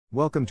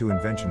Welcome to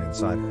Invention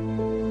Insider.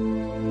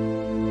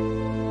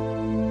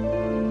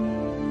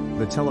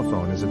 The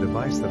telephone is a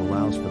device that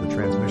allows for the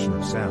transmission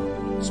of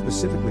sound,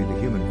 specifically the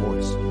human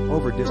voice,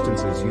 over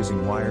distances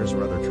using wires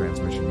or other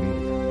transmission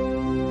media.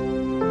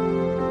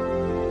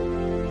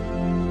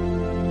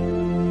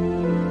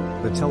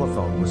 The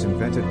telephone was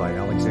invented by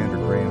Alexander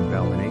Graham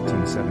Bell in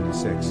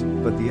 1876,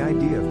 but the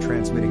idea of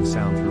transmitting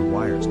sound through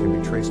wires can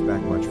be traced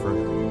back much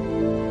further.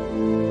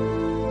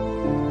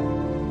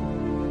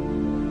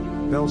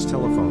 Bell's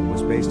telephone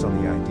was based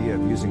on the idea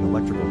of using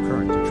electrical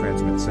current to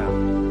transmit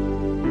sound.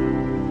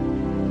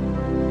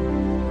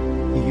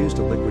 He used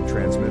a liquid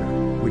transmitter,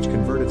 which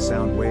converted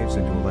sound waves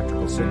into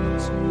electrical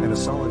signals, and a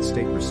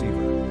solid-state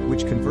receiver,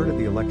 which converted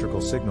the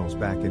electrical signals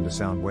back into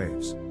sound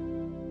waves.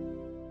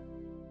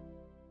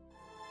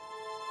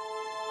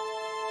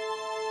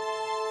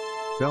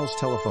 Bell's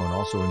telephone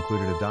also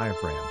included a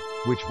diaphragm,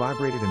 which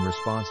vibrated in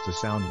response to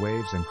sound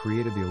waves and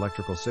created the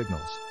electrical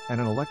signals, and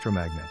an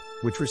electromagnet,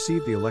 which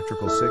received the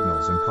electrical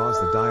signals and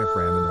caused the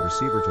diaphragm and the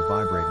receiver to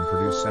vibrate and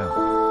produce sound.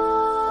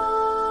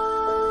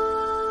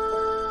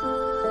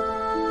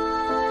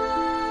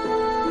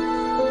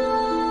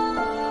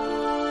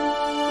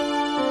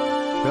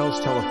 Bell's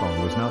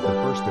telephone was not the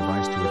first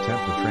device to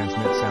attempt to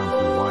transmit sound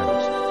through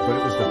wires, but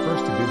it was the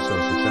first to do so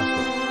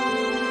successfully.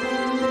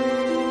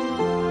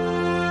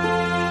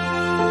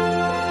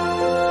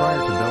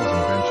 Prior to Bell's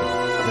invention,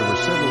 there were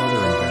several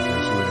other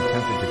inventors who had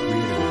attempted to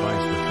create a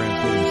device for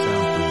transmitting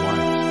sound through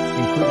wires,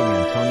 including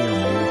Antonio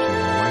Meucci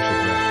and Elisha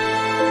Gray.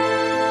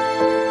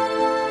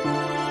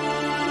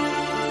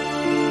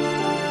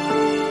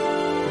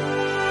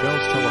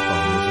 Bell's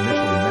telephone was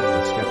initially met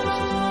with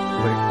skepticism,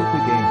 but it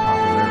quickly gained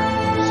popularity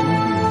and was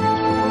soon being used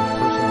for both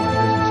personal and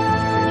business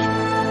communication.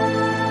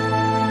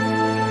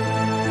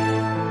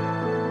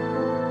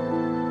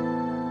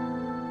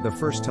 The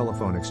first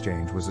telephone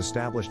exchange was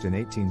established in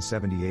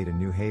 1878 in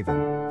New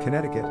Haven,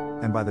 Connecticut,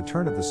 and by the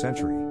turn of the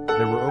century,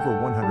 there were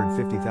over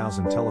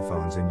 150,000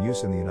 telephones in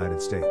use in the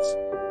United States.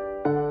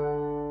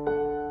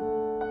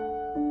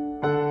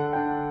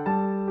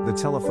 The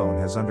telephone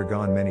has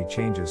undergone many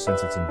changes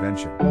since its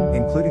invention,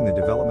 including the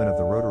development of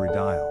the rotary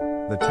dial,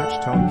 the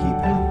touch-tone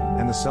keypad,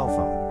 and the cell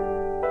phone.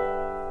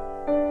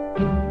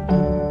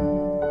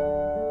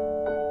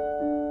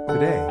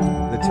 Today,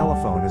 the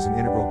telephone is an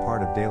integral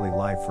part of daily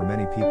life for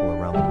many people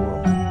around the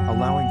world,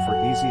 allowing for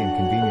easy and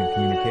convenient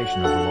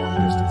communication over long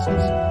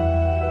distances.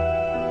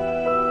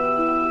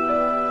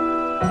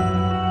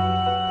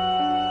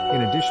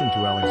 In addition to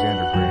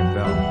Alexander Graham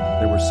Bell,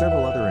 there were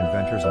several other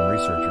inventors and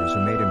researchers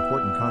who made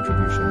important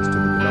contributions to the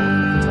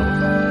development of the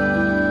telephone.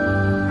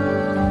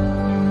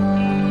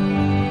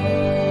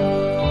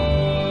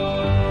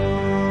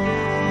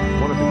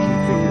 One of the key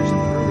figures in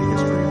the early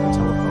history of the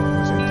telephone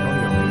was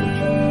Antonio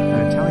Meucci, an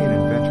Italian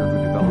inventor who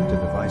developed a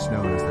device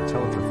known as the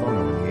teletraphone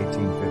in the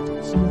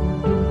 1850s.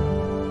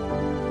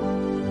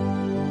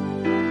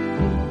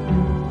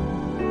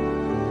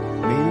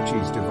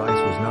 Meucci's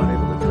device was not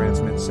able to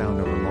transmit sound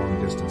over long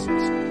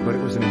distances, but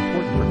it was an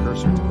important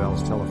precursor to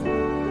Bell's telephone.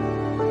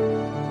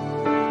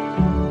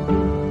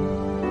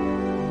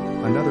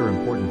 Another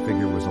important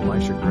figure was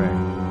Elisha Gray,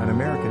 an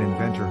American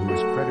inventor who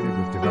is credited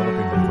with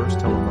developing the first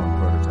telephone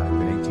prototype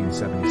in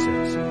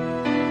 1876.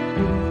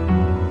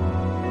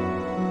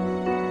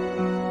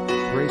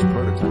 Gray's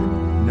prototype,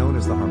 known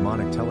as the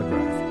harmonic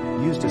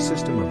telegraph, used a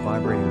system of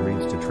vibrating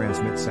reeds to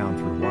transmit sound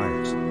through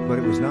wires, but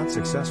it was not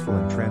successful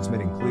in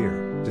transmitting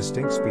clear,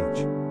 distinct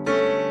speech.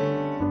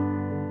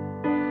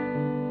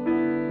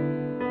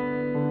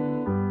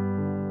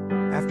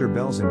 After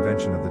Bell's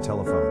invention of the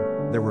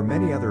telephone, there were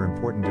many other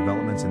important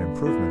developments and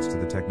improvements to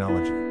the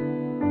technology.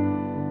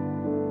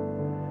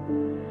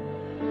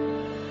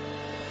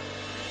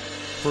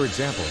 For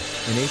example,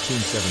 in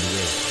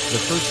 1878, the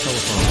first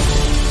telephone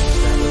was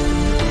established in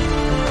New Haven,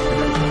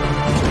 Connecticut,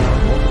 which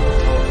allowed multiple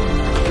telephone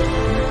numbers to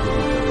connect with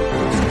each other across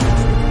the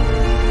country.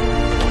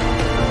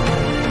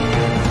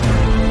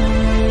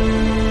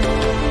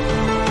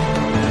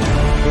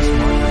 This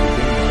marked the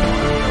beginning of the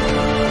modern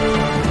telephone.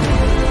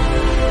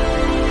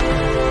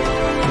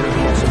 There have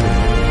also been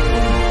many important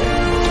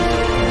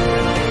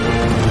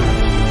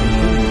advancements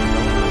in including the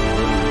development of the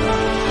rotary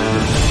dial,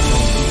 the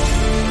touch-tone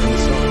keypad, and the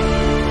cell phone.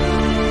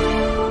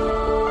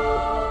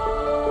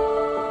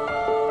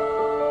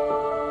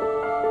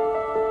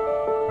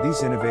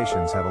 These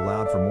innovations have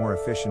allowed for more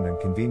efficient and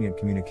convenient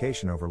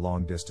communication over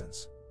long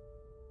distance.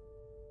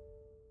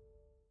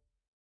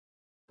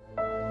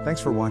 Thanks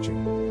for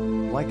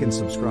watching. Like and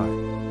subscribe.